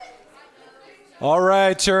All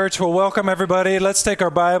right, church. Well, welcome everybody. Let's take our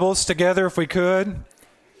Bibles together if we could.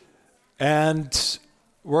 And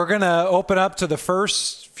we're going to open up to the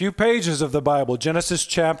first few pages of the Bible, Genesis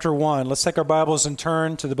chapter 1. Let's take our Bibles and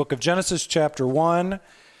turn to the book of Genesis chapter 1.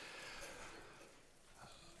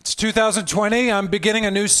 It's 2020. I'm beginning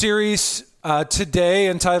a new series today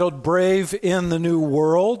entitled Brave in the New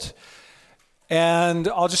World. And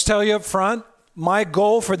I'll just tell you up front, my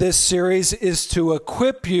goal for this series is to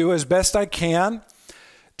equip you as best I can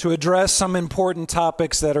to address some important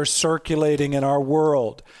topics that are circulating in our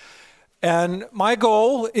world. And my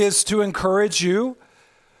goal is to encourage you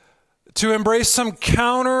to embrace some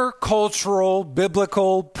countercultural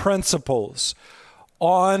biblical principles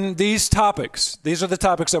on these topics. These are the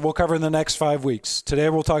topics that we'll cover in the next 5 weeks. Today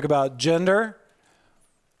we'll talk about gender.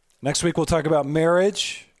 Next week we'll talk about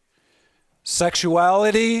marriage,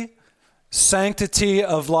 sexuality, sanctity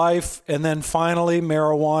of life, and then finally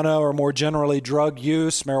marijuana, or more generally drug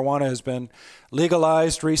use. Marijuana has been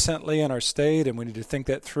legalized recently in our state, and we need to think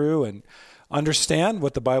that through and understand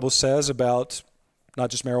what the Bible says about not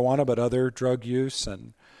just marijuana, but other drug use.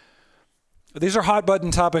 And these are hot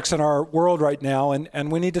button topics in our world right now,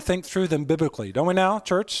 and we need to think through them biblically. Don't we now,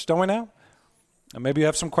 church? Don't we now? And maybe you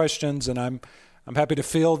have some questions, and I'm happy to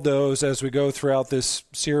field those as we go throughout this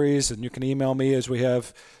series, and you can email me as we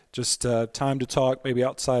have just time to talk, maybe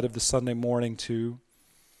outside of the Sunday morning too.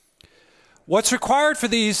 What's required for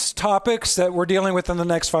these topics that we're dealing with in the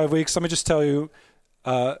next 5 weeks, let me just tell you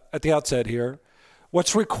at the outset here,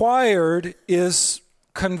 what's required is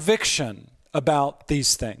conviction about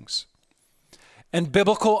these things and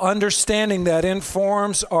biblical understanding that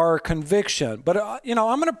informs our conviction. But, I'm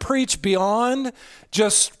going to preach beyond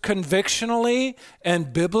just convictionally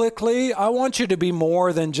and biblically. I want you to be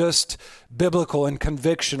more than just biblical and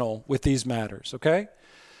convictional with these matters, okay?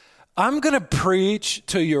 I'm going to preach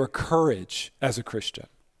to your courage as a Christian.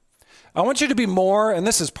 I want you to be more, and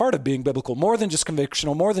this is part of being biblical, more than just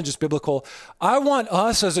convictional, more than just biblical. I want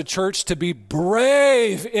us as a church to be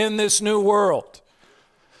brave in this new world.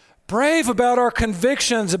 Brave about our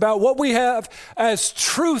convictions, about what we have as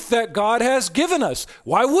truth that God has given us.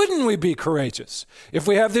 Why wouldn't we be courageous if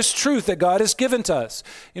we have this truth that God has given to us?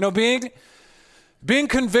 Being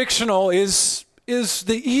convictional is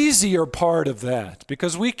the easier part of that,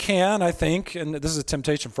 because we can, I think, and this is a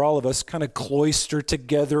temptation for all of us, kind of cloister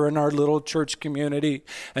together in our little church community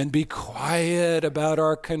and be quiet about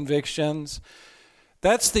our convictions.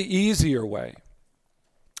 That's the easier way.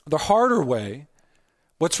 The harder way,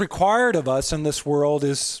 what's required of us in this world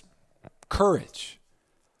is courage.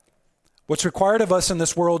 What's required of us in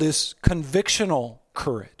this world is convictional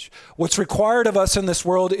courage. What's required of us in this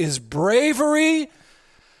world is bravery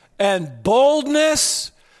and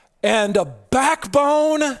boldness and a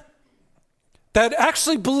backbone that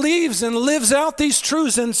actually believes and lives out these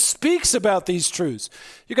truths and speaks about these truths.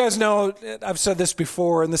 You guys know, I've said this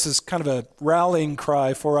before, and this is kind of a rallying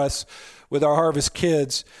cry for us with our Harvest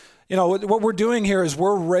kids. What we're doing here is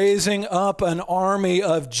we're raising up an army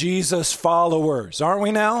of Jesus followers, aren't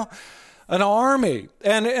we now? An army.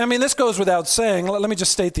 And this goes without saying. Let me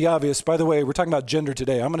just state the obvious. By the way, we're talking about gender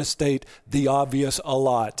today. I'm going to state the obvious a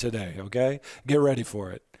lot today, okay? Get ready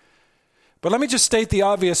for it. But let me just state the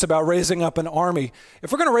obvious about raising up an army.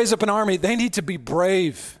 If we're going to raise up an army, they need to be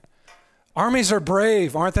brave. Armies are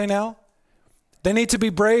brave, aren't they now? They need to be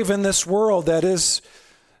brave in this world that is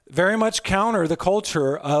very much counter the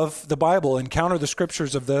culture of the Bible and counter the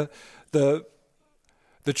scriptures of the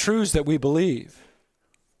truths that we believe.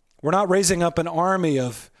 We're not raising up an army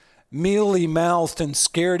of mealy-mouthed and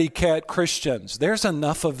scaredy-cat Christians. There's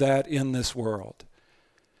enough of that in this world.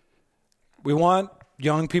 We want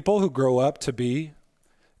young people who grow up to be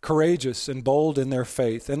courageous and bold in their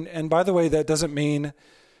faith. And by the way, that doesn't mean,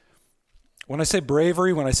 when I say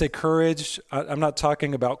bravery, when I say courage, I'm not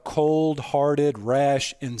talking about cold-hearted,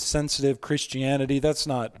 rash, insensitive Christianity. That's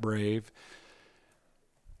not brave.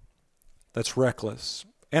 That's reckless.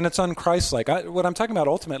 And it's unchristlike. What I'm talking about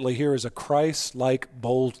ultimately here is a Christ-like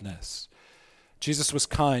boldness. Jesus was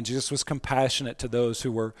kind. Jesus was compassionate to those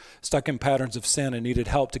who were stuck in patterns of sin and needed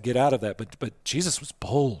help to get out of that. But Jesus was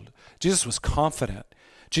bold. Jesus was confident.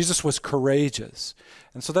 Jesus was courageous.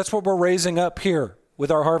 And so that's what we're raising up here with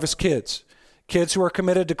our Harvest kids. Kids who are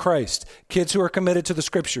committed to Christ, kids who are committed to the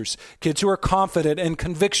scriptures, kids who are confident and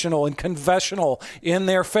convictional and confessional in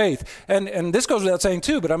their faith. And this goes without saying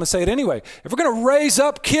too, but I'm going to say it anyway. If we're going to raise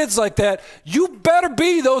up kids like that, you better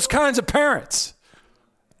be those kinds of parents.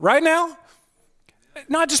 Right now?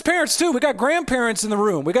 Not just parents too. We got grandparents in the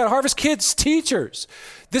room. We got Harvest Kids teachers.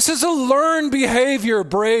 This is a learned behavior,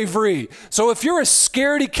 bravery. So if you're a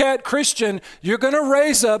scaredy cat Christian, you're going to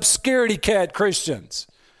raise up scaredy cat Christians.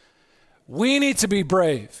 We need to be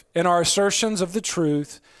brave in our assertions of the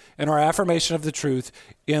truth and our affirmation of the truth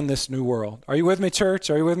in this new world. Are you with me, church?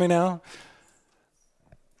 Are you with me now?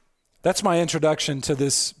 That's my introduction to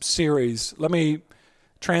this series. Let me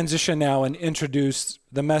transition now and introduce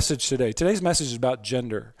the message today. Today's message is about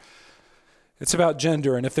gender. It's about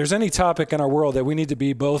gender, and if there's any topic in our world that we need to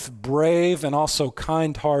be both brave and also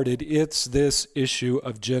kind-hearted, it's this issue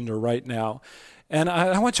of gender right now. And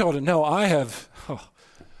I want you all to know I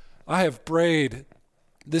have prayed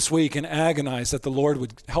this week and agonized that the Lord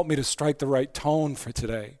would help me to strike the right tone for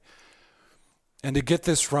today and to get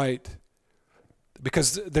this right,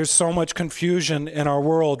 because there's so much confusion in our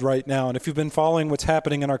world right now. And if you've been following what's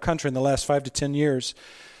happening in our country in the last 5 to 10 years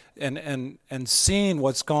and seeing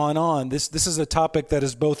what's gone on, this is a topic that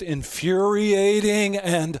is both infuriating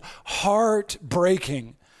and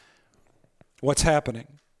heartbreaking, what's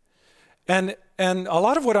happening. And a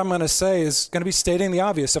lot of what I'm going to say is going to be stating the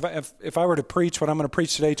obvious. If I were to preach what I'm going to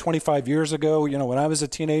preach today 25 years ago, when I was a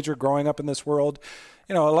teenager growing up in this world,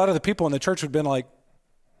 a lot of the people in the church would have been like,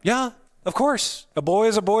 yeah, of course, a boy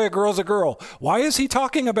is a boy, a girl is a girl. Why is he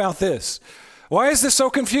talking about this? Why is this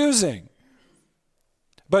so confusing?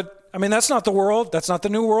 But, that's not the world. That's not the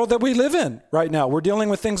new world that we live in right now. We're dealing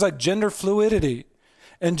with things like gender fluidity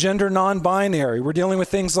and gender non-binary. We're dealing with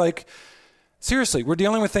things like, seriously, we're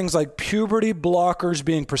dealing with things like puberty blockers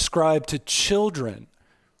being prescribed to children.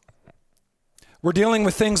 We're dealing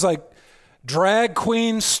with things like drag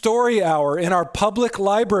queen story hour in our public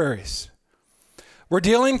libraries. We're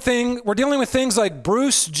dealing with things like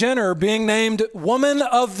Bruce Jenner being named Woman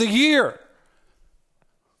of the Year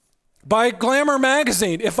by Glamour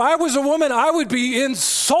magazine. If I was a woman, I would be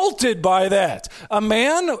insulted by that. A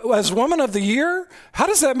man as Woman of the Year? How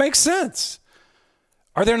does that make sense?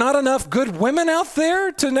 Are there not enough good women out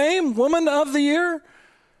there to name Woman of the Year?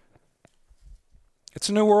 It's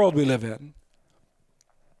a new world we live in.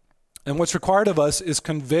 And what's required of us is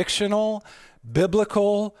convictional,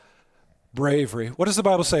 biblical bravery. What does the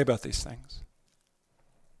Bible say about these things?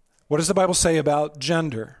 What does the Bible say about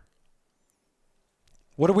gender?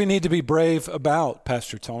 What do we need to be brave about,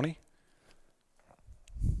 Pastor Tony?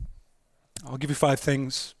 I'll give you 5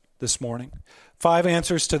 things this morning. 5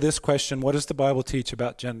 answers to this question: what does the Bible teach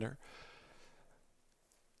about gender?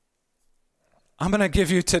 I'm going to give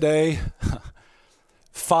you today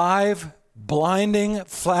 5 blinding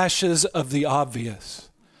flashes of the obvious.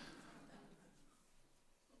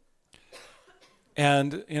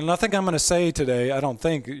 And nothing I'm going to say today, I don't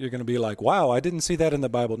think you're going to be like, wow, I didn't see that in the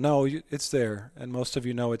Bible. No, it's there, and most of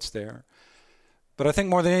you know it's there. But I think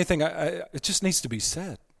more than anything, it just needs to be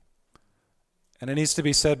said. And it needs to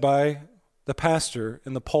be said by the pastor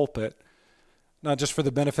in the pulpit, not just for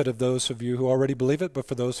the benefit of those of you who already believe it, but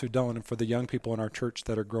for those who don't, and for the young people in our church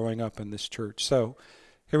that are growing up in this church. So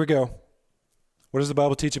here we go. What does the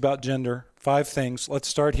Bible teach about gender? 5 things. Let's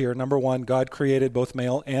start here. Number 1, God created both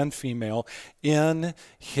male and female in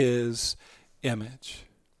his image.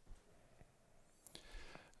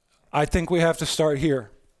 I think we have to start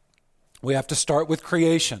here. We have to start with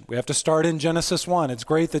creation. We have to start in Genesis 1. It's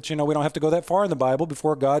great that, we don't have to go that far in the Bible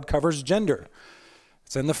before God covers gender.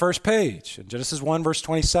 It's in the first page, in Genesis 1, verse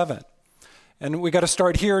 27. And we got to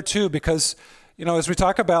start here too, because as we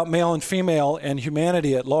talk about male and female and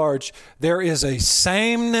humanity at large, there is a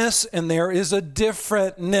sameness and there is a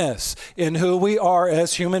differentness in who we are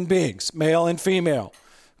as human beings, male and female.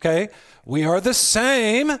 Okay? We are the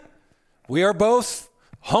same. We are both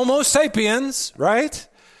Homo sapiens, right?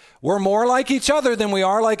 We're more like each other than we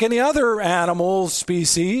are like any other animal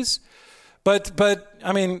species. But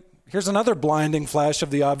here's another blinding flash of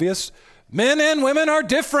the obvious. Men and women are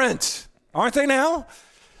different, aren't they now?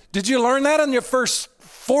 Did you learn that in your first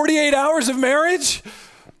 48 hours of marriage?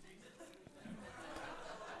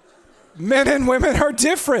 Men and women are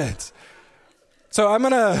different. So I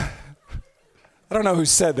don't know who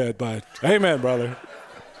said that, but amen, brother.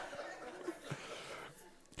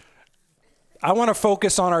 I want to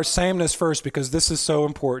focus on our sameness first because this is so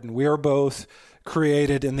important. We are both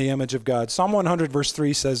created in the image of God. Psalm 100 verse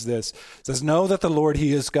 3 says this. It says, know that the Lord,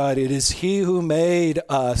 he is God. It is he who made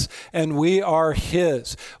us, and we are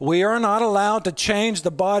his. We are not allowed to change the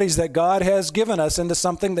bodies that God has given us into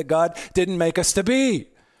something that God didn't make us to be.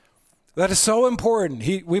 That is so important.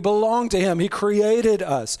 We belong to him. He created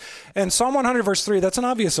us. And Psalm 100 verse 3, that's an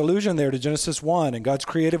obvious allusion there to Genesis 1 and God's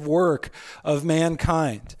creative work of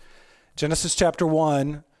mankind. Genesis chapter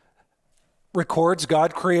 1 records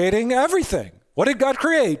God creating everything. What did God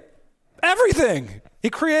create? Everything. He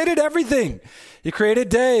created everything. He created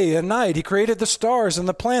day and night. He created the stars and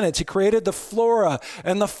the planets. He created the flora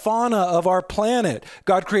and the fauna of our planet.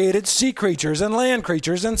 God created sea creatures and land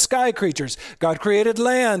creatures and sky creatures. God created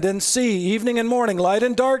land and sea, evening and morning, light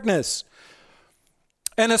and darkness.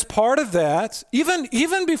 And as part of that,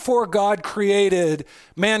 even before God created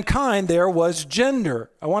mankind, there was gender.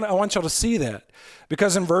 I want y'all to see that.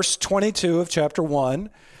 Because in verse 22 of chapter 1,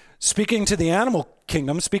 speaking to the animal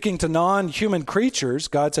kingdom, speaking to non-human creatures,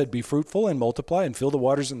 God said, be fruitful and multiply and fill the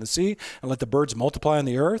waters in the sea and let the birds multiply on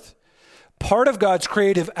the earth. Part of God's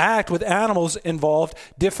creative act with animals involved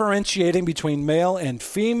differentiating between male and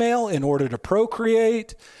female in order to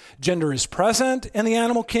procreate. Gender is present in the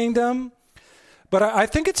animal kingdom. But I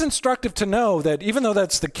think it's instructive to know that even though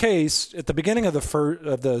that's the case at the beginning of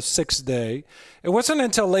the sixth day, it wasn't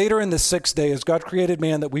until later in the sixth day as God created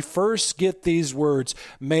man that we first get these words,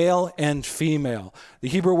 male and female. The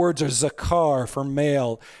Hebrew words are zakar for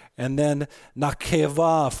male and then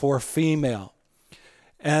nakeva for female.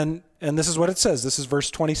 And this is what it says. This is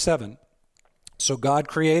verse 27. So God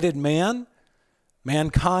created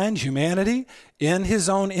mankind, humanity, in his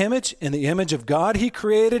own image. In the image of God, he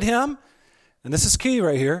created him. And this is key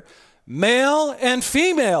right here. Male and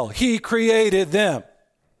female, he created them.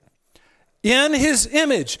 In his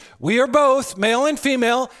image. We are both, male and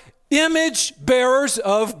female, image bearers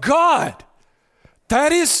of God.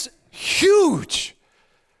 That is huge.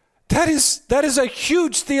 That is a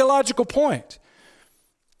huge theological point.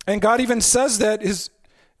 And God even says that,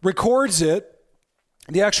 records it.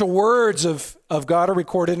 The actual words of God are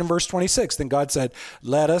recorded in verse 26. Then God said,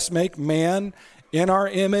 let us make man in our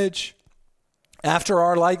image, after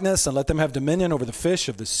our likeness, and let them have dominion over the fish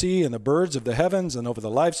of the sea and the birds of the heavens and over the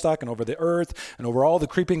livestock and over the earth and over all the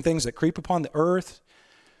creeping things that creep upon the earth.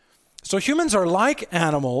 So humans are like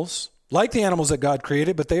animals, like the animals that God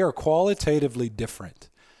created, but they are qualitatively different.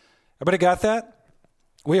 Everybody got that?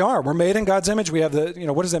 We are. We're made in God's image. We have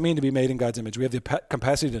what does that mean to be made in God's image? We have the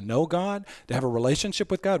capacity to know God, to have a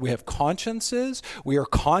relationship with God. We have consciences. We are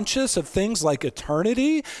conscious of things like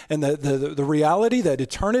eternity, and the reality that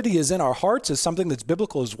eternity is in our hearts is something that's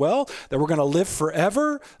biblical as well, that we're going to live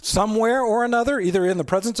forever somewhere or another, either in the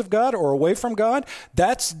presence of God or away from God.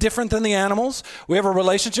 That's different than the animals. We have a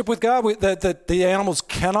relationship with God that the animals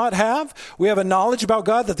cannot have. We have a knowledge about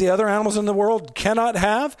God that the other animals in the world cannot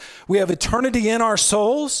have. We have eternity in our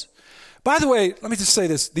soul. By the way, let me just say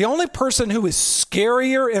this. The only person who is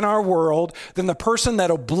scarier in our world than the person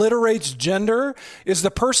that obliterates gender is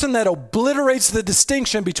the person that obliterates the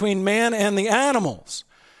distinction between man and the animals.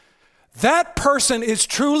 That person is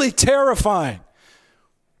truly terrifying.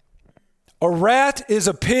 A rat is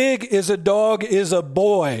a pig, is a dog, is a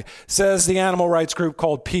boy, says the animal rights group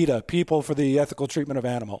called PETA, People for the Ethical Treatment of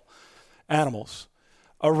Animals.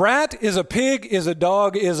 A rat is a pig, is a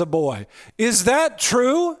dog, is a boy. Is that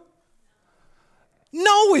true?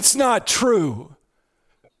 No, it's not true.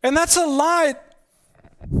 And that's a lie.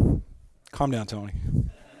 Calm down, Tony.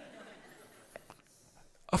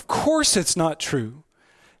 Of course it's not true.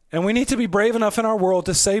 And we need to be brave enough in our world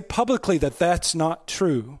to say publicly that that's not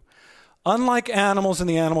true. Unlike animals in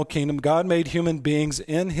the animal kingdom, God made human beings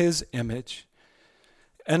in his image.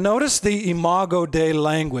 And notice the imago Dei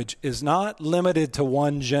language is not limited to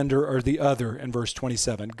one gender or the other in verse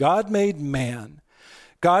 27. God made man.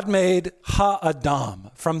 God made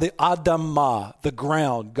ha-adam from the adamah, the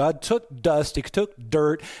ground. God took dust, he took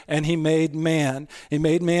dirt, and he made man. He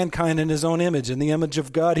made mankind in his own image. In the image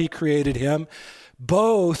of God, he created him.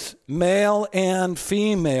 Both male and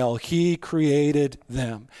female, he created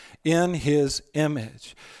them in his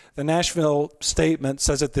image. The Nashville statement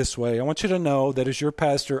says it this way. I want you to know that as your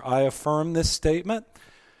pastor, I affirm this statement.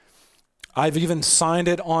 I've even signed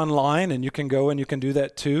it online, and you can go and you can do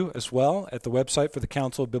that too as well at the website for the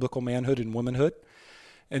Council of Biblical Manhood and Womanhood.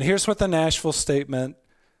 And here's what the Nashville statement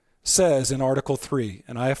says in Article 3,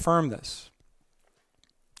 and I affirm this.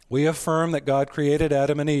 We affirm that God created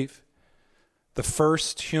Adam and Eve, the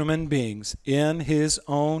first human beings, in his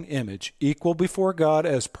own image, equal before God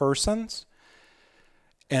as persons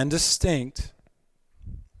and distinct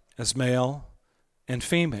as male and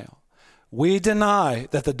female. We deny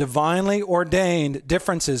that the divinely ordained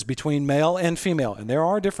differences between male and female, and there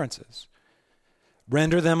are differences,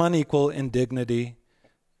 render them unequal in dignity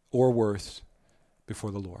or worth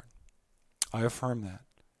before the Lord. I affirm that.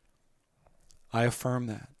 I affirm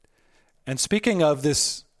that. And speaking of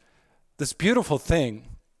this beautiful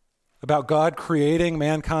thing about God creating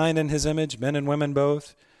mankind in his image, men and women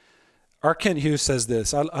both, R. Kent Hughes says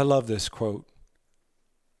this. I love this quote.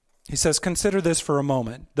 He says, consider this for a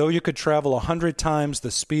moment. Though you could travel 100 times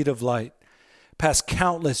the speed of light, past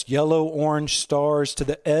countless yellow-orange stars to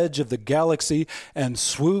the edge of the galaxy and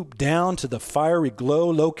swoop down to the fiery glow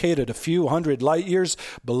located a few hundred light years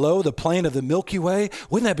below the plane of the Milky Way?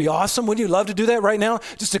 Wouldn't that be awesome? Wouldn't you love to do that right now?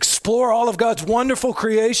 Just explore all of God's wonderful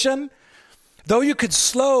creation? Though you could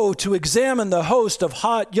slow to examine the host of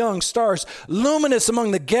hot young stars, luminous among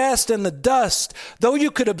the gas and the dust, though you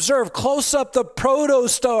could observe close up the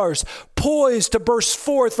protostars, poised to burst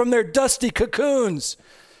forth from their dusty cocoons,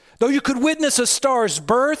 though you could witness a star's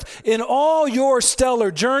birth, in all your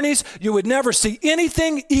stellar journeys, you would never see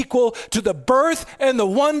anything equal to the birth and the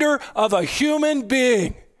wonder of a human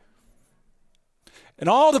being. And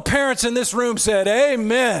all the parents in this room said,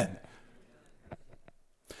 amen.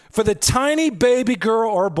 For the tiny baby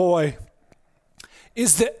girl or boy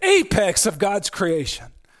is the apex of God's creation,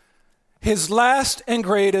 his last and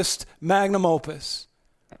greatest magnum opus.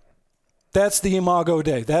 That's the Imago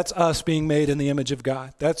Dei. That's us being made in the image of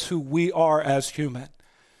God. That's who we are as human.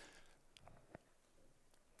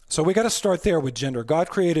 So we got to start there with gender. God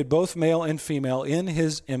created both male and female in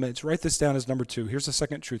his image. Write this down as number 2. Here's the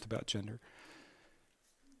second truth about gender.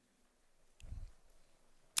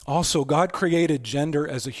 Also, God created gender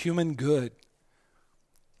as a human good.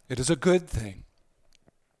 It is a good thing.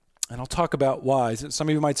 And I'll talk about why. Some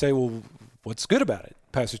of you might say, well, what's good about it?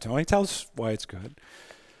 Pastor Tony, tell us why it's good.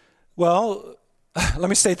 Well, let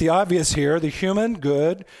me state the obvious here. The human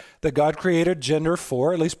good that God created gender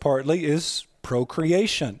for, at least partly, is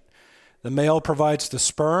procreation. The male provides the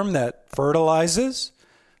sperm that fertilizes.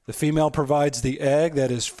 The female provides the egg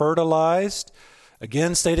that is fertilized.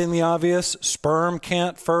 Again, stating the obvious, sperm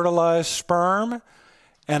can't fertilize sperm,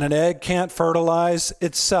 and an egg can't fertilize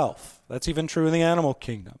itself. That's even true in the animal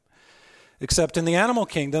kingdom. Except in the animal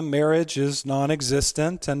kingdom, marriage is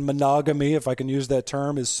non-existent, and monogamy, if I can use that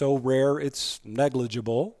term, is so rare it's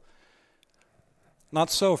negligible.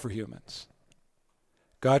 Not so for humans.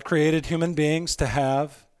 God created human beings to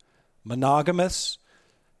have monogamous,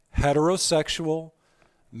 heterosexual,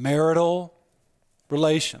 marital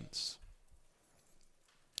relations.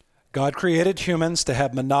 God created humans to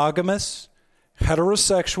have monogamous,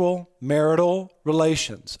 heterosexual, marital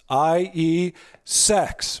relations, i.e.,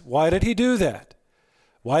 sex. Why did he do that?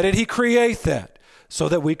 Why did he create that? So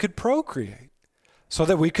that we could procreate, so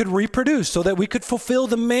that we could reproduce, so that we could fulfill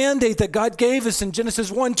the mandate that God gave us in Genesis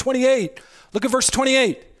 1:28. Look at verse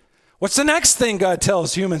 28. What's the next thing God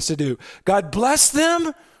tells humans to do? God blessed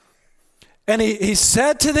them, and he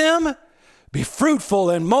said to them, be fruitful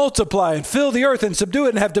and multiply and fill the earth and subdue it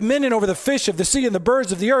and have dominion over the fish of the sea and the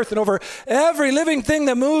birds of the earth and over every living thing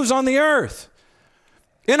that moves on the earth.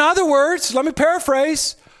 In other words, let me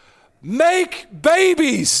paraphrase, make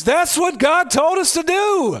babies. That's what God told us to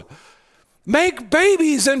do. Make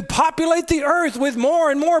babies and populate the earth with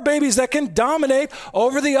more and more babies that can dominate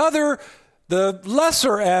over the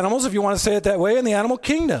lesser animals, if you want to say it that way, in the animal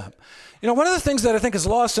kingdom. You know, one of the things that I think is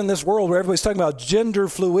lost in this world where everybody's talking about gender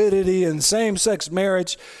fluidity and same-sex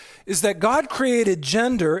marriage is that God created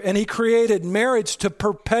gender and he created marriage to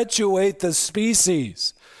perpetuate the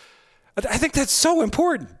species. I think that's so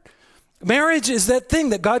important. Marriage is that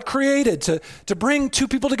thing that God created to bring two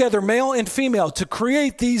people together, male and female, to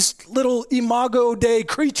create these little Imago Dei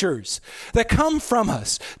creatures that come from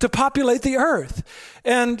us to populate the earth.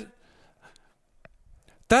 And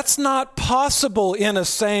that's not possible in a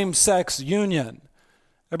same-sex union.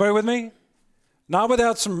 Everybody with me? Not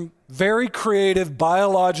without some very creative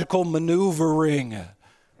biological maneuvering.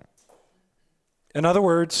 In other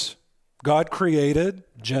words, God created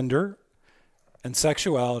gender and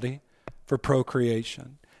sexuality for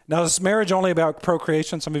procreation. Now, is marriage only about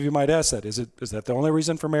procreation? Some of you might ask that. Is that the only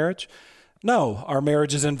reason for marriage? No. Are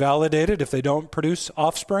marriages invalidated if they don't produce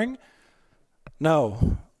offspring?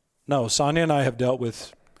 No. Sonia and I have dealt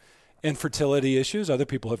with infertility issues. Other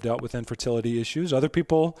people have dealt with infertility issues. Other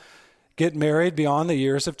people get married beyond the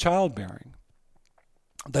years of childbearing.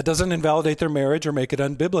 That doesn't invalidate their marriage or make it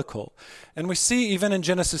unbiblical. And we see even in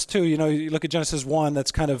Genesis 2, you look at Genesis 1,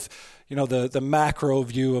 that's kind of, the macro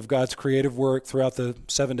view of God's creative work throughout the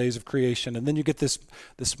 7 days of creation. And then you get this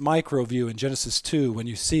micro view in Genesis 2 when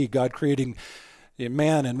you see God creating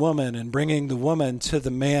man and woman and bringing the woman to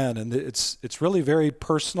the man. And it's really very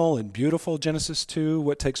personal and beautiful, Genesis 2,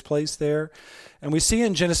 what takes place there. And we see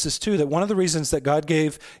in Genesis 2 that one of the reasons that God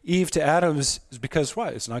gave Eve to Adam is because why?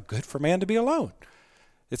 It's not good for man to be alone.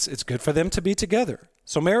 It's good for them to be together.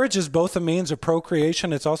 So marriage is both a means of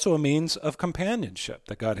procreation. It's also a means of companionship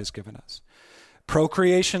that God has given us.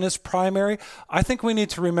 Procreation is primary. I think we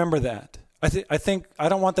need to remember that. I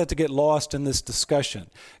don't want that to get lost in this discussion.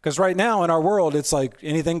 Because right now in our world, it's like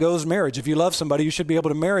anything goes marriage. If you love somebody, you should be able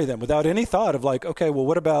to marry them without any thought of like, okay, well,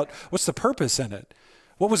 what's the purpose in it?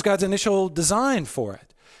 What was God's initial design for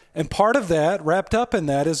it? And part of that, wrapped up in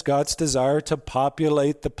that, is God's desire to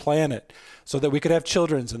populate the planet so that we could have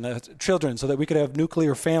children, so that we could have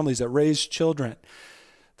nuclear families that raise children.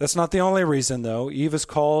 That's not the only reason, though. Eve is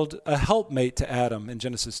called a helpmate to Adam in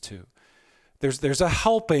Genesis 2. There's a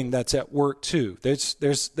helping that's at work too. There's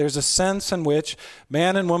a sense in which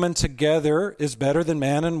man and woman together is better than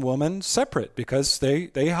man and woman separate because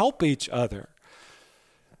they help each other.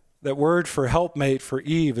 That word for helpmate for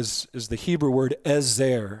Eve is the Hebrew word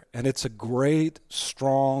ezer, and it's a great,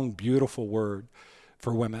 strong, beautiful word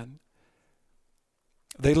for women.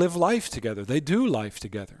 They live life together. They do life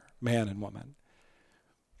together, man and woman.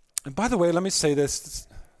 And by the way, let me say this.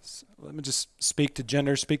 Let me just speak to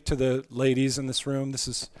gender, speak to the ladies in this room. This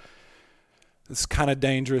is kind of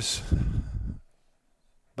dangerous,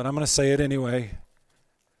 but I'm going to say it anyway.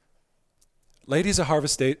 Ladies of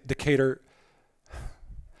Harvest Decatur,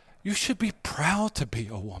 you should be proud to be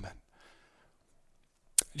a woman.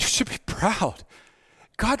 You should be proud.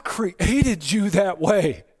 God created you that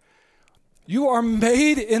way. You are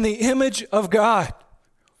made in the image of God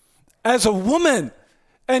as a woman.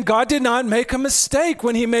 And God did not make a mistake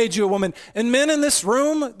when he made you a woman. And men in this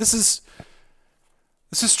room, this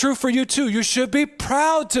is true for you too. You should be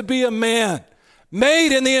proud to be a man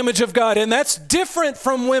made in the image of God. And that's different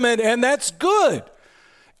from women, and that's good.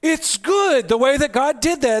 It's good the way that God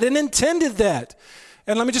did that and intended that.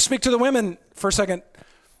 And let me just speak to the women for a second.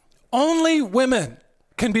 Only women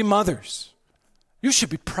can be mothers. You should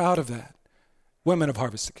be proud of that, women of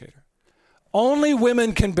Harvest Decatur. Only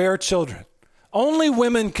women can bear children. Only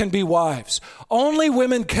women can be wives. Only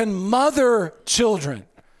women can mother children.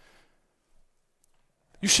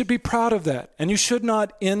 You should be proud of that. And you should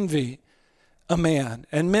not envy a man.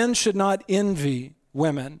 And men should not envy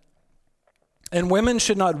women. And women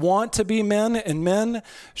should not want to be men, and men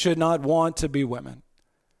should not want to be women.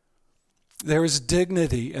 There is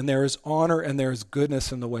dignity, and there is honor, and there is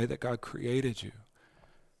goodness in the way that God created you.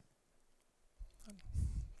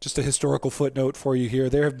 Just a historical footnote for you here.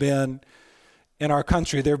 In our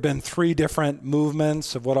country, there have been 3 different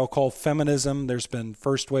movements of what I'll call feminism. There's been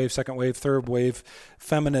first wave, second wave, third wave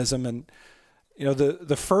feminism. And,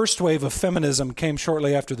 the first wave of feminism came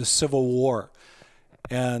shortly after the Civil War.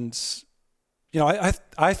 And,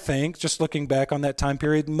 I think, just looking back on that time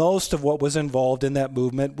period, most of what was involved in that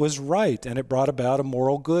movement was right. And it brought about a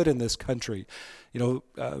moral good in this country.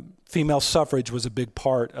 Female suffrage was a big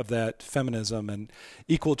part of that feminism, and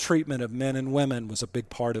equal treatment of men and women was a big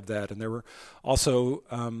part of that. And there were also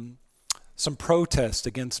some protests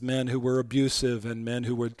against men who were abusive and men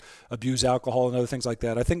who would abuse alcohol and other things like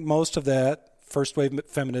that. I think most of that first wave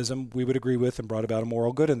feminism we would agree with and brought about a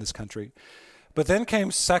moral good in this country. But then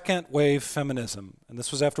came second wave feminism, and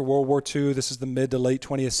this was after World War II. This is the mid to late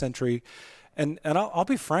 20th century. And I'll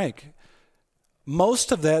be frank,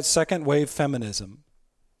 most of that second wave feminism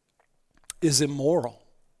is immoral,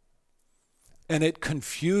 and it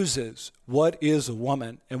confuses what is a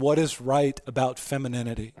woman and what is right about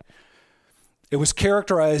femininity. It was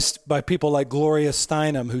characterized by people like Gloria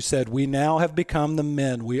Steinem, who said, "We now have become the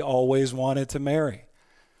men we always wanted to marry."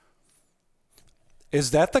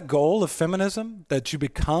 Is that the goal of feminism, that you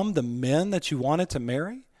become the men that you wanted to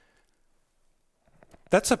marry?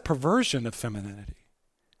 That's a perversion of femininity.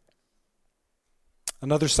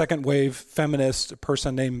 Another second wave feminist, a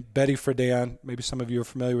person named Betty Friedan, maybe some of you are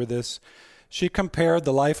familiar with this, she compared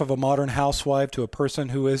the life of a modern housewife to a person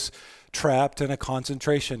who is trapped in a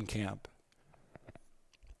concentration camp.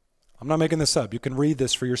 I'm not making this up. You can read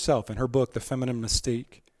this for yourself in her book, The Feminine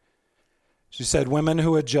Mystique. She said, women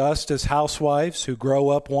who adjust as housewives, who grow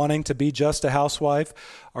up wanting to be just a housewife,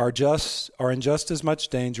 are in just as much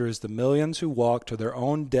danger as the millions who walk to their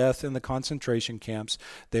own death in the concentration camps.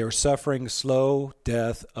 They are suffering slow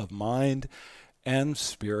death of mind and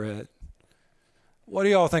spirit. What do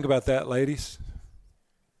y'all think about that, ladies?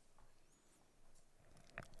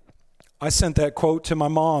 I sent that quote to my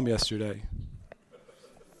mom yesterday.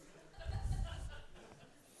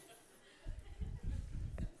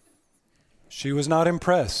 She was not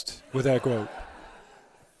impressed with that quote.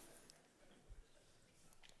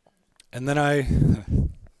 And then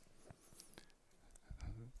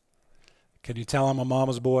can you tell I'm a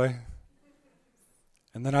mama's boy?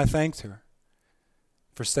 And then I thanked her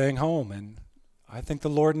for staying home. And I think the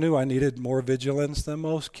Lord knew I needed more vigilance than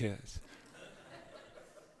most kids.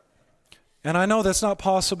 And I know that's not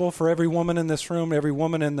possible for every woman in this room, every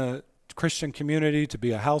woman in the Christian community to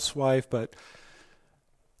be a housewife, but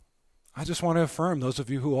I just want to affirm those of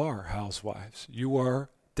you who are housewives. You are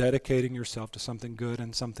dedicating yourself to something good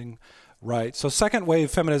and something right. So second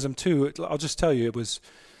wave feminism too, I'll just tell you,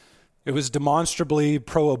 it was demonstrably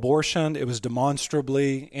pro-abortion. It was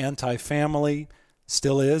demonstrably anti-family.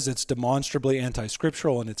 Still is. It's demonstrably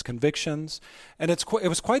anti-scriptural in its convictions. And it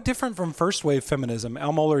was quite different from first wave feminism.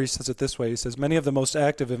 Al Mohler, he says it this way. He says, many of the most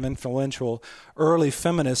active and influential early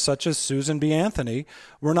feminists, such as Susan B. Anthony,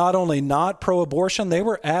 were not only not pro-abortion, they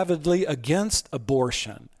were avidly against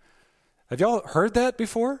abortion. Have y'all heard that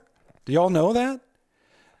before? Do y'all know that?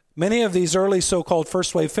 Many of these early so-called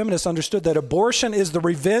first-wave feminists understood that abortion is the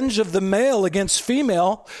revenge of the male against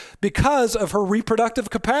female because of her reproductive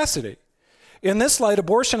capacity. In this light,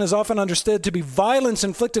 abortion is often understood to be violence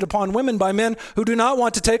inflicted upon women by men who do not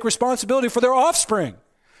want to take responsibility for their offspring.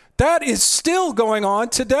 That is still going on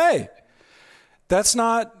today.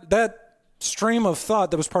 That stream of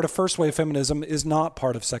thought that was part of first-wave feminism is not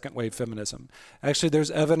part of second-wave feminism. Actually,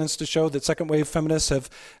 there's evidence to show that second-wave feminists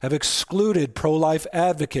have excluded pro-life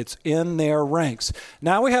advocates in their ranks.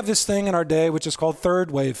 Now we have this thing in our day which is called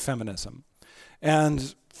third-wave feminism.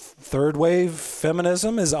 And third-wave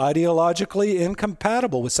feminism is ideologically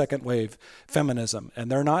incompatible with second-wave feminism,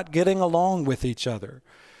 and they're not getting along with each other.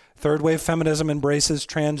 Third-wave feminism embraces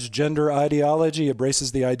transgender ideology,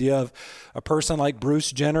 embraces the idea of a person like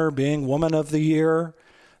Bruce Jenner being Woman of the Year.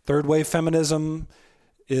 Third-wave feminism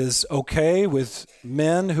is okay with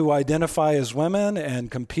men who identify as women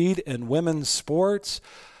and compete in women's sports.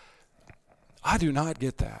 I do not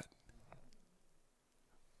get that.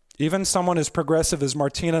 Even someone as progressive as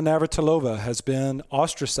Martina Navratilova has been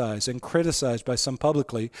ostracized and criticized by some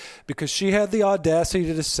publicly because she had the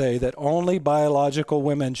audacity to say that only biological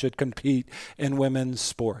women should compete in women's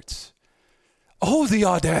sports. Oh, the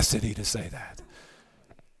audacity to say that.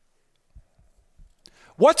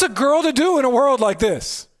 What's a girl to do in a world like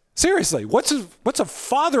this? Seriously, what's a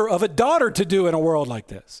father of a daughter to do in a world like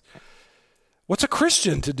this? What's a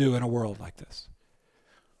Christian to do in a world like this?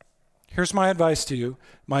 Here's my advice to you.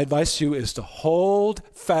 My advice to you is to hold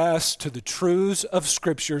fast to the truths of the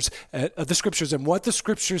Scriptures and what the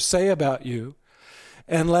Scriptures say about you,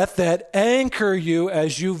 and let that anchor you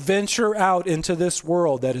as you venture out into this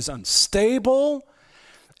world that is unstable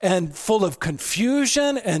and full of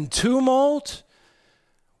confusion and tumult.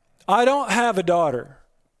 I don't have a daughter.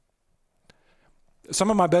 Some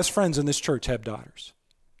of my best friends in this church have daughters.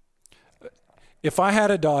 If I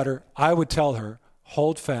had a daughter, I would tell her,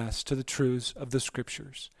 hold fast to the truths of the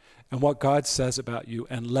Scriptures and what God says about you,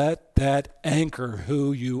 and let that anchor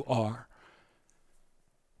who you are.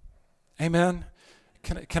 Amen?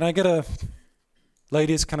 Can I get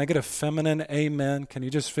ladies, can I get a feminine amen? Can you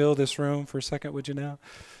just fill this room for a second, would you now?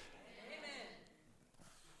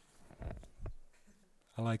 Amen.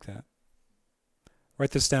 I like that.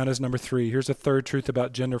 Write this down as number 3. Here's a third truth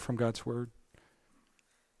about gender from God's Word.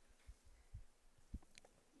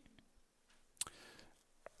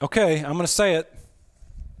 Okay, I'm going to say it.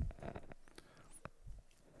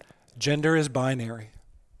 Gender is binary.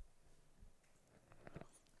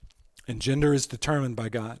 And gender is determined by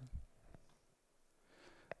God.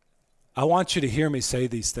 I want you to hear me say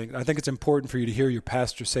these things. I think it's important for you to hear your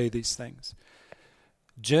pastor say these things.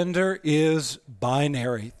 Gender is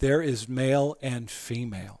binary. There is male and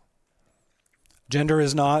female. Gender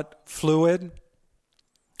is not fluid.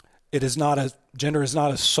 Gender is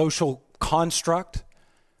not a social construct.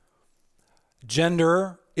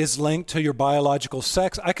 Gender is linked to your biological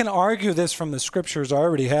sex. I can argue this from the Scriptures I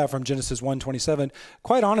already have from Genesis 1:27.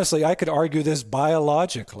 Quite honestly, I could argue this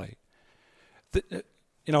biologically.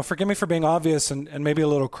 Forgive me for being obvious and maybe a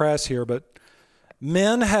little crass here, but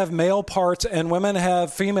men have male parts and women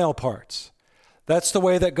have female parts. That's the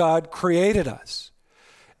way that God created us.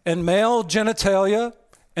 And male genitalia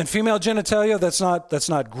and female genitalia, that's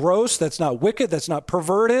not gross, that's not wicked, that's not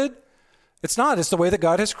perverted. It's not. It's the way that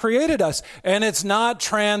God has created us. And it's not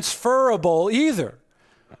transferable either.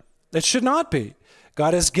 It should not be.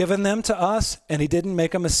 God has given them to us, and He didn't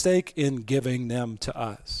make a mistake in giving them to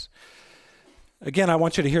us. Again, I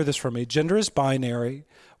want you to hear this from me. Gender is binary.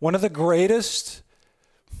 One of the greatest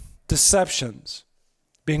deceptions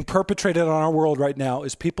being perpetrated on our world right now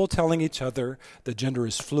is people telling each other that gender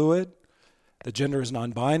is fluid, that gender is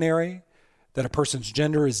non-binary, that a person's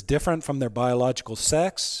gender is different from their biological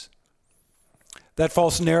sex. That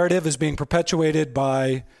false narrative is being perpetuated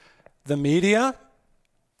by the media.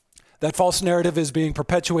 That false narrative is being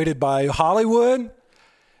perpetuated by Hollywood.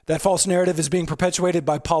 That false narrative is being perpetuated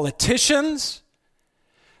by politicians.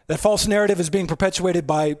 That false narrative is being perpetuated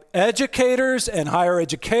by educators and higher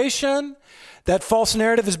education. That false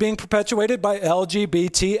narrative is being perpetuated by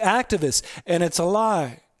LGBT activists, and it's a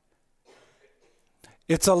lie.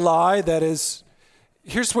 It's a lie that is,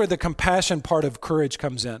 here's where the compassion part of courage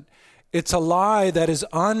comes in. It's a lie that is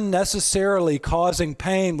unnecessarily causing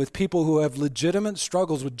pain with people who have legitimate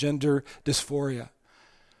struggles with gender dysphoria.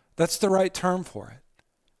 That's the right term for it.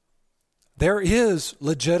 There is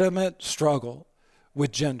legitimate struggle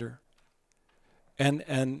with gender.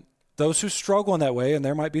 And those who struggle in that way, and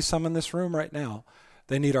there might be some in this room right now,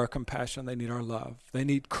 they need our compassion, they need our love. They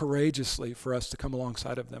need courageously for us to come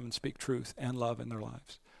alongside of them and speak truth and love in their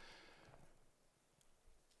lives.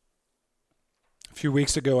 A few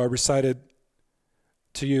weeks ago, I recited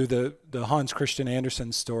to you the Hans Christian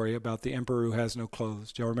Andersen story about the emperor who has no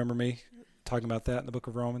clothes. Do y'all remember me talking about that in the book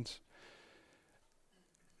of Romans?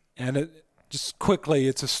 And just quickly,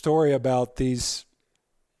 it's a story about these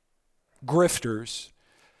grifters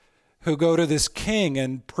who go to this king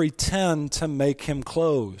and pretend to make him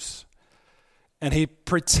clothes. And he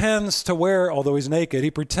pretends to wear, although he's naked, he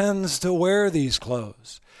pretends to wear these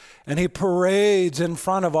clothes. And he parades in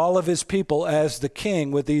front of all of his people as the king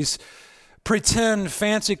with these pretend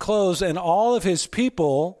fancy clothes, and all of his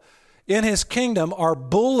people in his kingdom are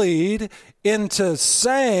bullied into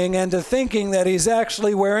saying and to thinking that he's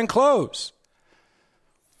actually wearing clothes.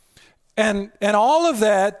 And all of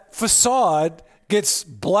that facade gets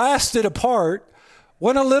blasted apart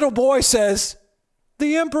when a little boy says,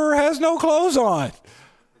 "The emperor has no clothes on."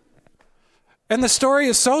 And the story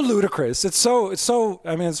is so ludicrous. It's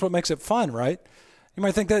what makes it fun, right? You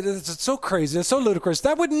might think that it's so crazy, it's so ludicrous.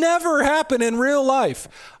 That would never happen in real life.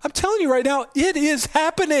 I'm telling you right now, it is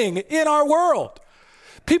happening in our world.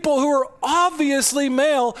 People who are obviously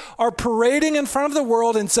male are parading in front of the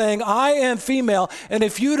world and saying, "I am female, and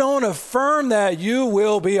if you don't affirm that, you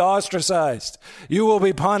will be ostracized. You will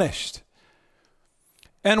be punished."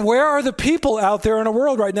 And where are the people out there in the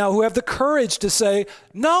world right now who have the courage to say,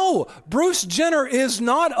 "No, Bruce Jenner is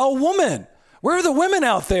not a woman"? Where are the women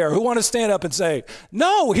out there who want to stand up and say,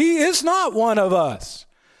 "No, he is not one of us"?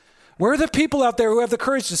 Where are the people out there who have the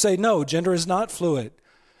courage to say, "No, gender is not fluid.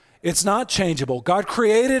 It's not changeable. God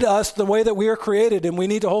created us the way that we are created, and we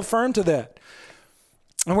need to hold firm to that"?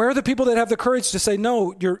 And where are the people that have the courage to say,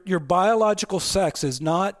 "No, your biological sex is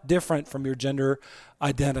not different from your gender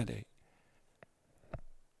identity"?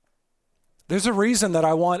 There's a reason that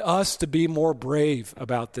I want us to be more brave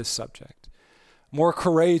about this subject, more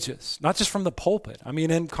courageous, not just from the pulpit. I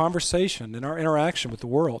mean, in conversation, in our interaction with the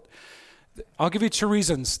world. I'll give you two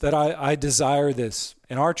reasons that I desire this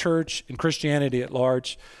in our church, in Christianity at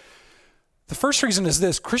large. The first reason is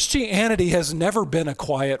this: Christianity has never been a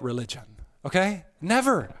quiet religion, okay?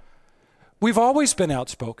 Never. We've always been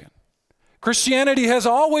outspoken. Christianity has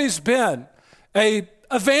always been a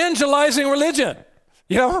evangelizing religion.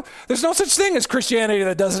 You know, there's no such thing as Christianity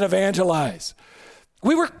that doesn't evangelize.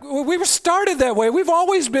 We were started that way. We've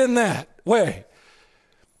always been that way.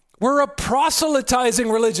 We're a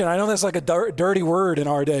proselytizing religion. I know that's like a dirty word in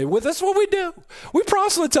our day. Well, that's what we do. We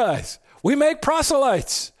proselytize. We make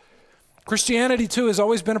proselytes. Christianity, too, has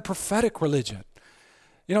always been a prophetic religion.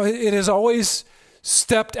 You know, it has always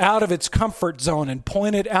stepped out of its comfort zone and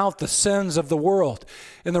pointed out the sins of the world.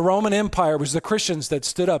 In the Roman Empire, it was the Christians that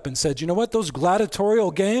stood up and said, "You know what, those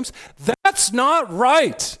gladiatorial games, that's not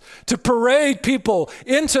right to parade people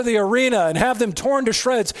into the arena and have them torn to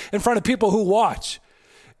shreds in front of people who watch."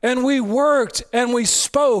 And we worked and we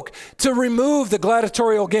spoke to remove the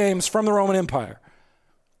gladiatorial games from the Roman Empire.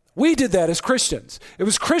 We did that as Christians. It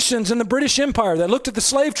was Christians in the British Empire that looked at the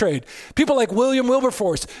slave trade. People like William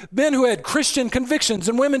Wilberforce, men who had Christian convictions,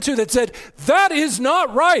 and women too, that said, "That is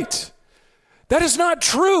not right. That is not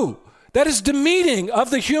true. That is demeaning of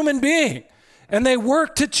the human being." And they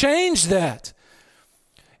worked to change that.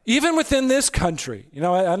 Even within this country, you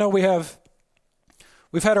know, I know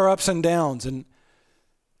we've had our ups and downs, and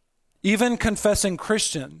even confessing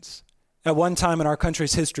Christians at one time in our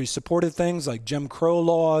country's history supported things like Jim Crow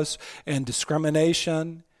laws and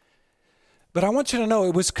discrimination. But I want you to know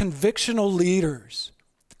it was convictional leaders,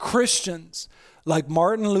 Christians like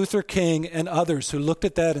Martin Luther King and others who looked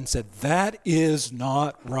at that and said, "That is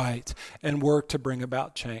not right," and worked to bring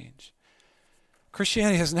about change.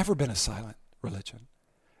 Christianity has never been a silent religion.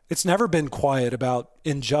 It's never been quiet about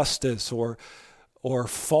injustice or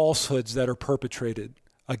falsehoods that are perpetrated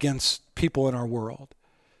against people in our world.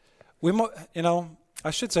 I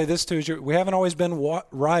should say this too, we haven't always been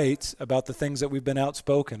right about the things that we've been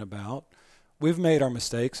outspoken about. We've made our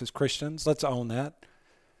mistakes as Christians. Let's own that.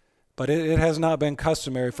 But it has not been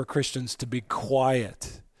customary for Christians to be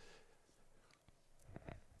quiet.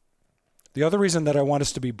 The other reason that I want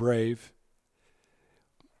us to be brave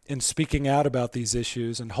in speaking out about these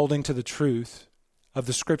issues and holding to the truth of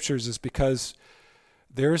the Scriptures is because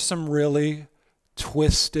there is some really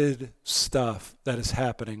twisted stuff that is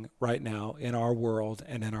happening right now in our world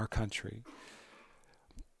and in our country.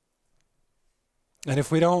 And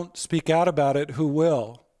if we don't speak out about it, who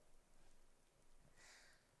will?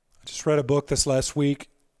 I just read a book this last week,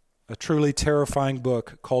 a truly terrifying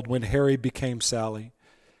book called When Harry Became Sally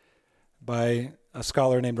by a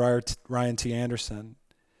scholar named Ryan T. Anderson.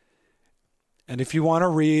 And if you want to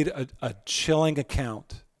read a chilling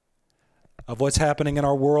account of what's happening in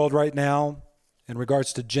our world right now in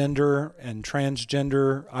regards to gender and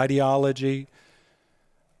transgender ideology,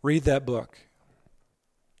 read that book.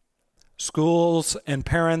 Schools and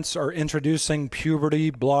parents are introducing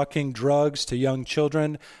puberty-blocking drugs to young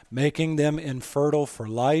children, making them infertile for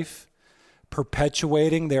life,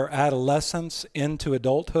 perpetuating their adolescence into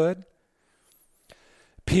adulthood.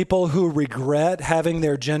 People who regret having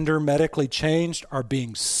their gender medically changed are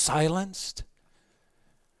being silenced,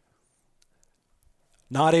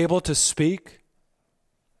 not able to speak.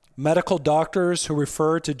 Medical doctors who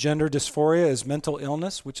refer to gender dysphoria as mental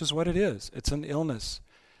illness, which is what it is. It's an illness.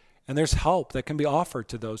 And there's help that can be offered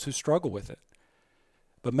to those who struggle with it.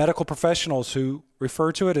 But medical professionals who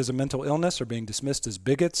refer to it as a mental illness are being dismissed as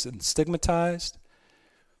bigots and stigmatized,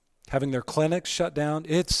 having their clinics shut down.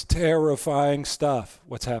 It's terrifying stuff,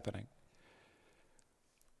 what's happening.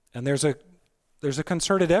 And there's a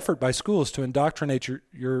concerted effort by schools to indoctrinate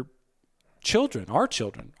your children,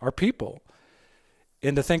 our people,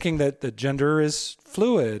 into thinking that the gender is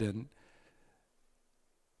fluid. And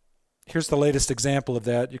here's the latest example of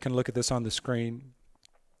that. You can look at this on the screen.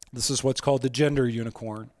 This is what's called the gender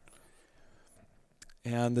unicorn.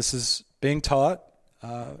 And this is being taught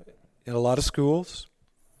in a lot of schools.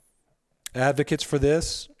 Advocates for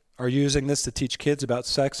this are using this to teach kids about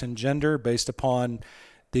sex and gender based upon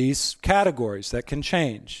these categories that can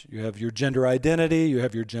change. You have your gender identity, you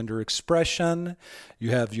have your gender expression,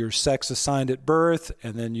 you have your sex assigned at birth,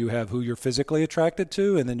 and then you have who you're physically attracted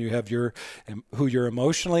to, and then you have who you're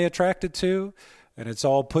emotionally attracted to. And it's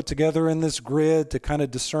all put together in this grid to kind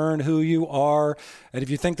of discern who you are. And if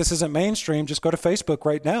you think this isn't mainstream, just go to Facebook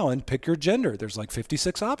right now and pick your gender. There's like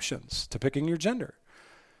 56 options to picking your gender.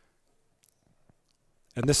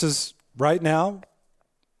 And this is right now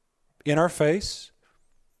in our face.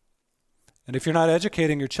 And if you're not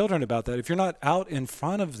educating your children about that, if you're not out in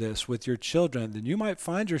front of this with your children, then you might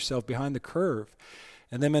find yourself behind the curve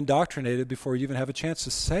and them indoctrinated before you even have a chance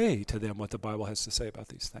to say to them what the Bible has to say about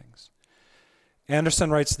these things. Anderson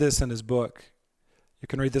writes this in his book. You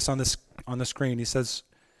can read this on the screen. He says,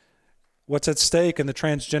 what's at stake in the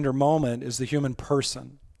transgender moment is the human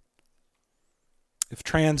person. If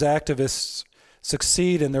trans activists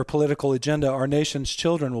succeed in their political agenda, our nation's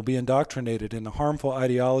children will be indoctrinated in a harmful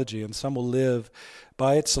ideology, and some will live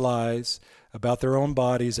by its lies about their own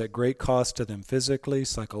bodies at great cost to them physically,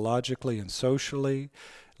 psychologically, and socially.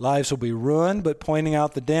 Lives will be ruined, but pointing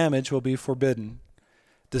out the damage will be forbidden.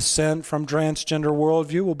 Dissent from transgender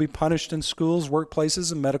worldview will be punished in schools,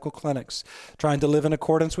 workplaces, and medical clinics. Trying to live in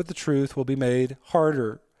accordance with the truth will be made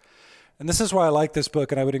harder. And this is why I like this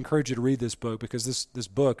book, and I would encourage you to read this book, because this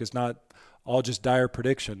book is not all just dire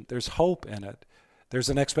prediction. There's hope in it. There's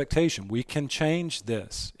an expectation. We can change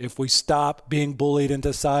this if we stop being bullied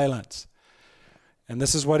into silence. And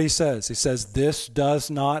this is what he says. He says, this does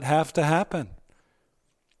not have to happen.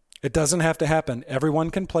 It doesn't have to happen. Everyone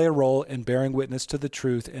can play a role in bearing witness to the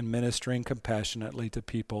truth and ministering compassionately to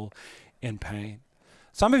people in pain.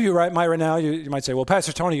 Some of you right now, you might say, well,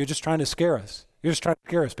 Pastor Tony, you're just trying to scare us. You're just trying to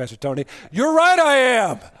scare us, Pastor Tony. You're right, I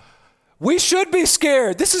am. We should be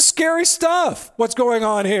scared. This is scary stuff, what's going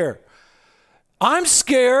on here. I'm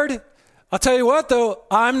scared. I'll tell you what, though,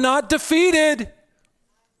 I'm not defeated.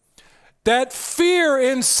 That fear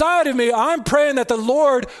inside of me, I'm praying that the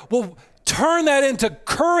Lord will turn that into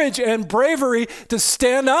courage and bravery to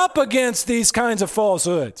stand up against these kinds of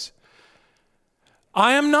falsehoods.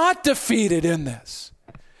 I am not defeated in this.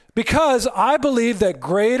 Because I believe that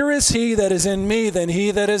greater is he that is in me than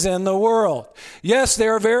he that is in the world. Yes,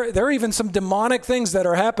 there are even some demonic things that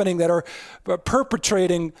are happening that are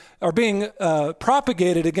being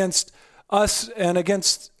propagated against us and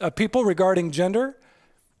against people regarding gender.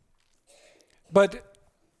 But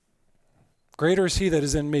greater is he that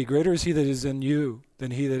is in me, greater is he that is in you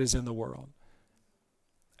than he that is in the world.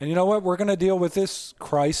 And you know what? We're going to deal with this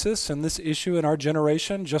crisis and this issue in our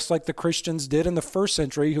generation, just like the Christians did in the first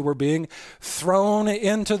century, who were being thrown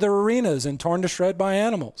into the arenas and torn to shreds by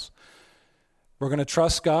animals. We're going to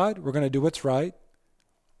trust God. We're going to do what's right.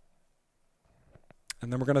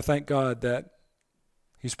 And then we're going to thank God that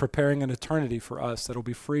he's preparing an eternity for us that will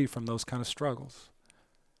be free from those kind of struggles.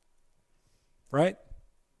 Right?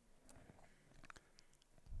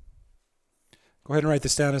 Go ahead and write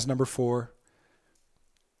this down as number 4.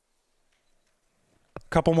 A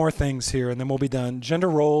couple more things here, and then we'll be done. Gender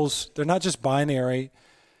roles, they're not just binary.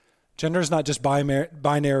 Gender is not just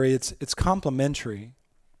binary, it's complementary.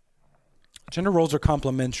 Gender roles are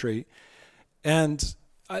complementary. And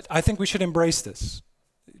I think we should embrace this.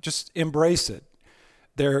 Just embrace it.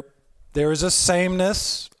 There is a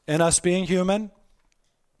sameness in us being human,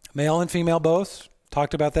 male and female both.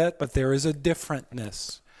 Talked about that, but there is a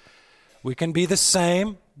differentness. We can be the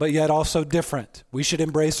same, but yet also different. We should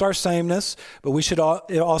embrace our sameness, but we should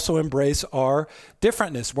also embrace our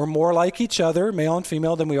differentness. We're more like each other, male and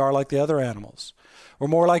female, than we are like the other animals. We're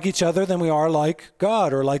more like each other than we are like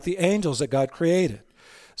God or like the angels that God created.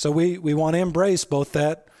 So we want to embrace both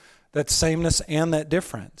that sameness and that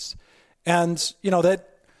difference. And,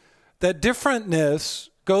 that differentness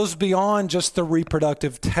goes beyond just the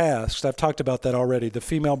reproductive tasks. I've talked about that already. The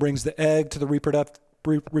female brings the egg to the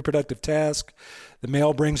reproductive task. The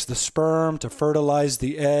male brings the sperm to fertilize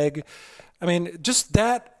the egg. I mean, just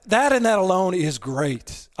that and that alone is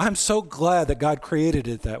great. I'm so glad that God created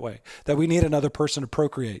it that way, that we need another person to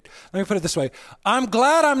procreate. Let me put it this way. I'm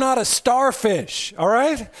glad I'm not a starfish, all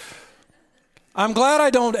right? I'm glad I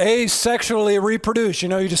don't asexually reproduce. You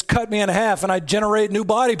just cut me in half and I generate new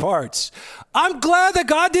body parts. I'm glad that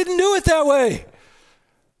God didn't do it that way.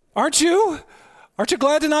 Aren't you? Aren't you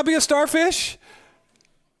glad to not be a starfish?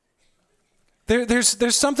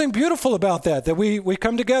 There's something beautiful about that we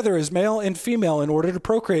come together as male and female in order to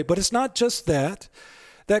procreate. But it's not just that.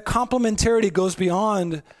 That complementarity goes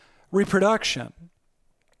beyond reproduction.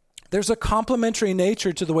 There's a complementary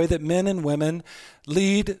nature to the way that men and women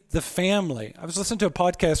lead the family. I was listening to a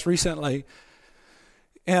podcast recently,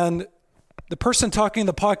 and the person talking in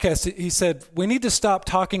the podcast, he said, we need to stop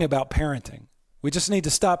talking about parenting. We just need to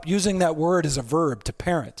stop using that word as a verb, to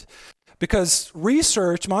parent. Because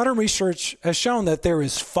modern research has shown that there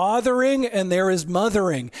is fathering and there is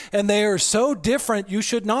mothering, and they are so different, you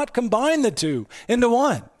should not combine the two into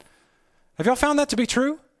one. Have y'all found that to be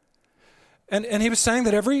true? And he was saying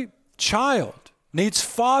that every child needs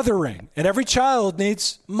fathering and every child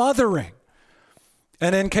needs mothering.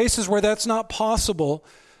 And in cases where that's not possible,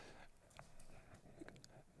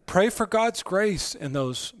 pray for God's grace in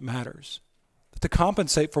those matters to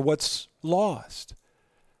compensate for what's lost.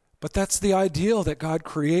 But that's the ideal that God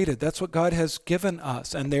created. That's what God has given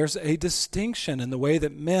us. And there's a distinction in the way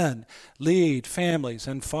that men lead families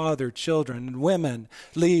and father children, and women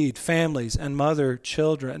lead families and mother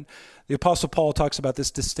children. The Apostle Paul talks about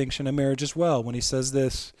this distinction in marriage as well when he says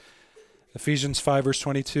this, Ephesians 5, verse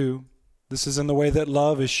 22, this is in the way that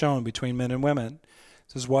love is shown between men and women.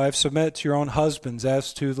 It says, wives, submit to your own husbands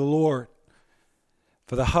as to the Lord.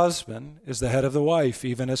 For the husband is the head of the wife,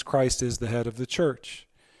 even as Christ is the head of the church,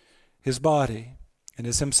 his body, and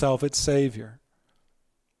is himself its Savior.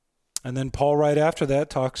 And then Paul right after that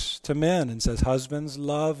talks to men and says, husbands,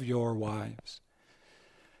 love your wives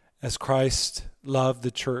as Christ loved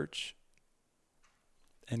the church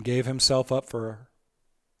and gave himself up for her.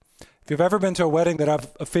 If you've ever been to a wedding that I've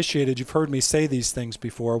officiated, you've heard me say these things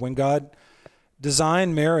before. When God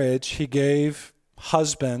designed marriage, he gave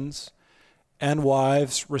husbands and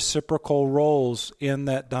wives reciprocal roles in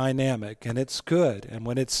that dynamic, and it's good. And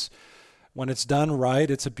when it's done right,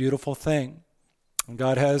 it's a beautiful thing. And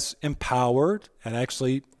God has empowered and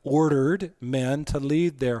actually ordered men to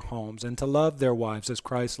lead their homes and to love their wives as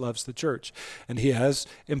Christ loves the church. And he has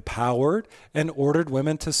empowered and ordered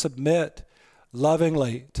women to submit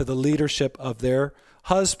lovingly to the leadership of their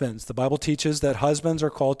husbands. The Bible teaches that husbands are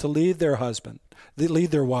called to lead their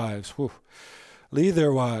wives. Lead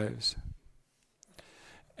their wives.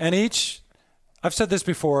 And I've said this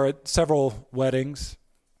before at several weddings,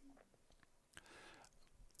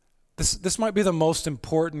 This might be the most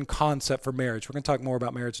important concept for marriage. We're going to talk more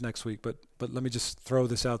about marriage next week, but let me just throw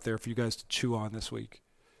this out there for you guys to chew on this week.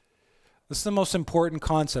 This is the most important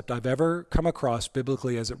concept I've ever come across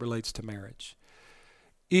biblically as it relates to marriage.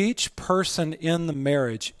 Each person in the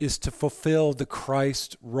marriage is to fulfill the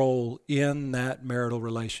Christ role in that marital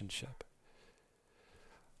relationship.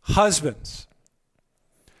 Husbands,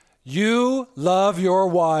 you love your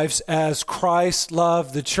wives as Christ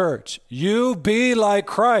loved the church. You be like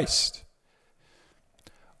Christ.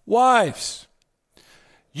 Wives,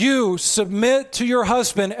 you submit to your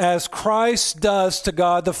husband as Christ does to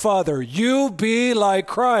God the Father. You be like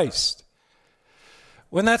Christ.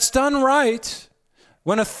 When that's done right,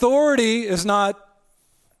 when authority is not,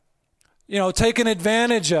 taken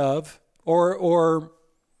advantage of or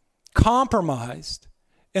compromised,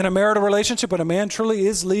 in a marital relationship, when a man truly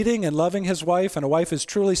is leading and loving his wife and a wife is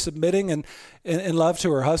truly submitting and in love to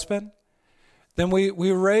her husband, then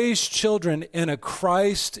we raise children in a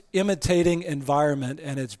Christ-imitating environment,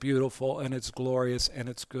 and it's beautiful, and it's glorious, and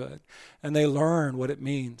it's good. And they learn what it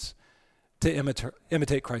means to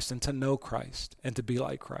imitate Christ and to know Christ and to be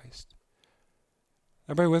like Christ.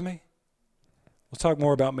 Everybody with me? We'll talk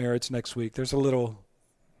more about marriage next week. There's a little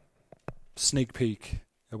sneak peek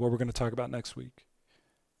at what we're going to talk about next week.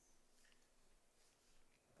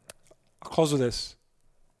 I'll close with this.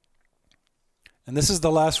 And this is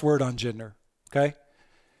the last word on gender, okay?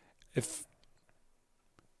 If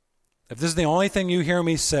this is the only thing you hear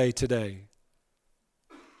me say today,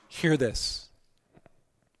 hear this.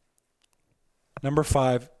 Number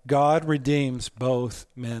 5, God redeems both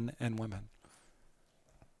men and women.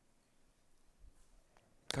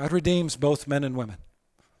 God redeems both men and women.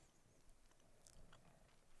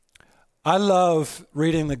 I love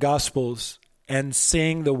reading the Gospels and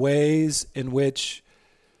seeing the ways in which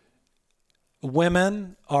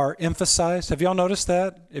women are emphasized. Have y'all noticed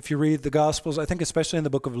that? If you read the Gospels, I think especially in the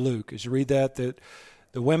book of Luke, as you read that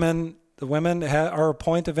the women are a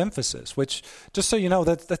point of emphasis, which, just so you know,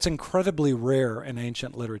 that's incredibly rare in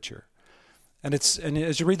ancient literature. And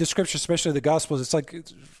as you read the scripture, especially the Gospels, it's like,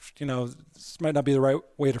 this might not be the right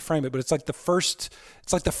way to frame it, but it's like the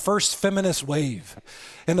first feminist wave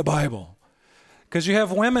in the Bible. Because you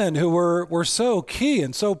have women who were so key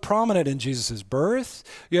and so prominent in Jesus' birth.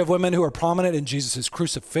 You have women who are prominent in Jesus'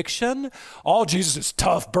 crucifixion. All Jesus'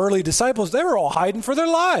 tough, burly disciples, they were all hiding for their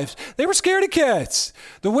lives. They were scaredy cats.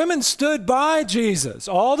 The women stood by Jesus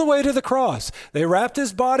all the way to the cross. They wrapped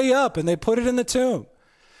his body up and they put it in the tomb.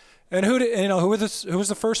 And who was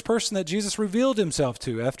the first person that Jesus revealed himself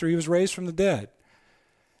to after he was raised from the dead?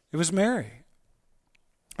 It was Mary.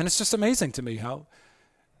 And it's just amazing to me how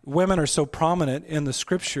women are so prominent in the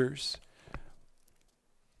scriptures.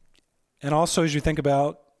 And also as you think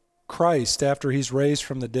about Christ after he's raised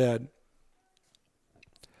from the dead,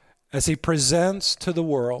 as he presents to the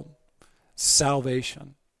world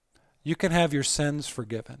salvation, you can have your sins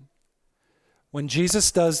forgiven. When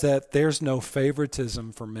Jesus does that, there's no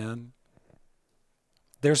favoritism for men.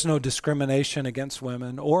 There's no discrimination against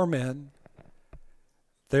women or men.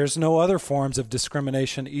 There's no other forms of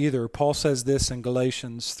discrimination either. Paul says this in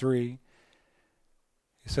Galatians 3.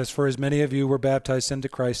 He says, "For as many of you were baptized into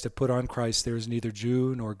Christ have put on Christ, there is neither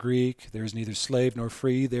Jew nor Greek, there is neither slave nor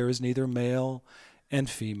free, there is neither male and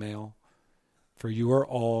female, for you are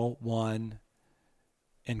all one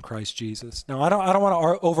in Christ Jesus." Now, I don't want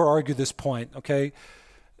to over-argue this point, okay?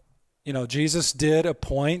 Jesus did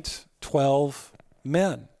appoint 12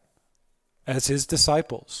 men as his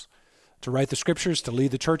disciples to write the scriptures, to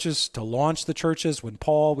lead the churches, to launch the churches. We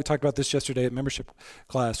talked about this yesterday at membership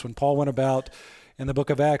class, when Paul went about in the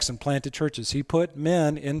book of Acts and planted churches, he put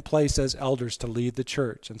men in place as elders to lead the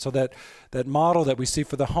church. And so that model that we see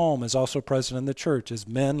for the home is also present in the church, as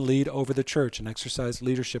men lead over the church and exercise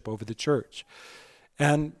leadership over the church.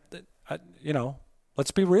 And,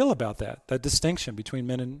 let's be real about that distinction between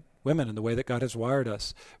men and women and the way that God has wired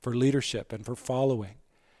us for leadership and for following.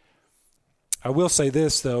 I will say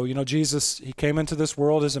this, though. Jesus, he came into this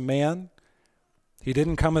world as a man. He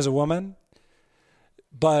didn't come as a woman.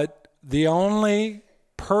 But the only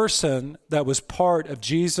person that was part of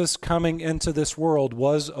Jesus coming into this world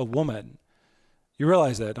was a woman. You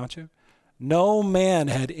realize that, don't you? No man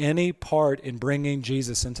had any part in bringing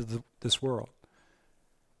Jesus into this world.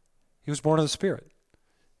 He was born of the Spirit.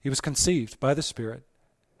 He was conceived by the Spirit,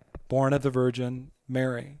 born of the Virgin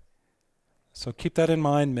Mary. So keep that in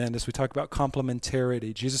mind, men, as we talk about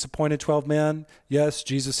complementarity. Jesus appointed 12 men. Yes,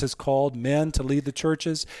 Jesus has called men to lead the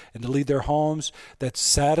churches and to lead their homes. That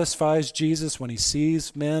satisfies Jesus when he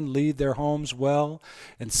sees men lead their homes well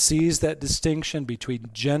and sees that distinction between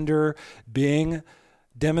gender being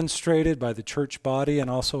demonstrated by the church body and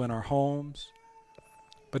also in our homes.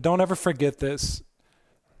 But don't ever forget this.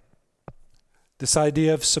 This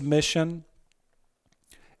idea of submission,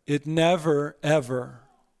 it never, ever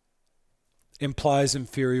implies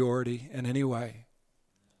inferiority in any way.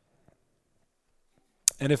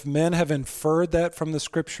 And if men have inferred that from the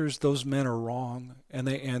scriptures, those men are wrong, and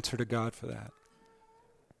they answer to God for that.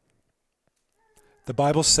 The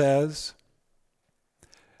Bible says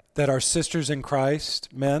that our sisters in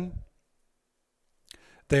Christ, men,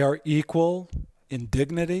 they are equal in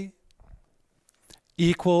dignity,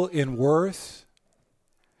 equal in worth,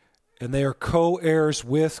 and they are co-heirs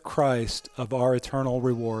with Christ of our eternal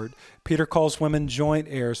reward. Peter calls women joint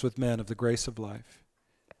heirs with men of the grace of life.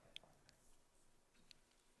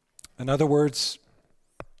 In other words,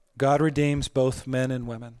 God redeems both men and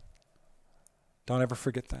women. Don't ever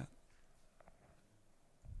forget that.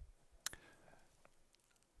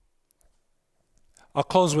 I'll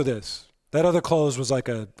close with this. That other close was like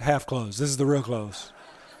a half close. This is the real close.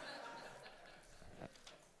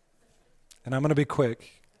 And I'm going to be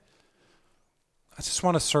quick. I just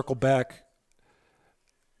want to circle back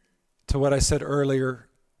to what I said earlier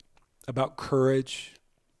about courage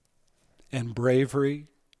and bravery.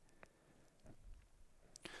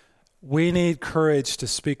 We need courage to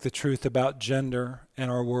speak the truth about gender in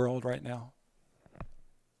our world right now.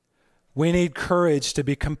 We need courage to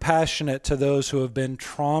be compassionate to those who have been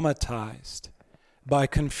traumatized by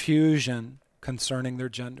confusion concerning their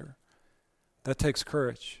gender. That takes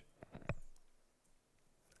courage.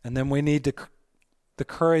 And then we need the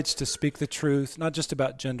courage to speak the truth, not just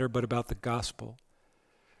about gender, but about the gospel.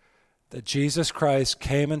 That Jesus Christ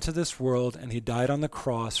came into this world and he died on the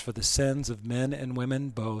cross for the sins of men and women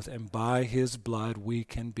both, and by his blood we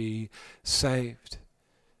can be saved.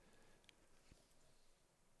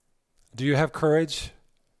 Do you have courage,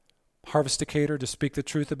 Harvest Decatur, to speak the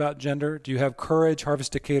truth about gender? Do you have courage,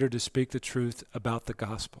 Harvest Decatur, to speak the truth about the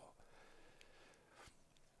gospel?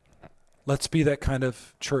 Let's be that kind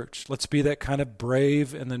of church. Let's be that kind of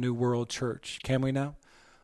brave in the new world church. Can we now?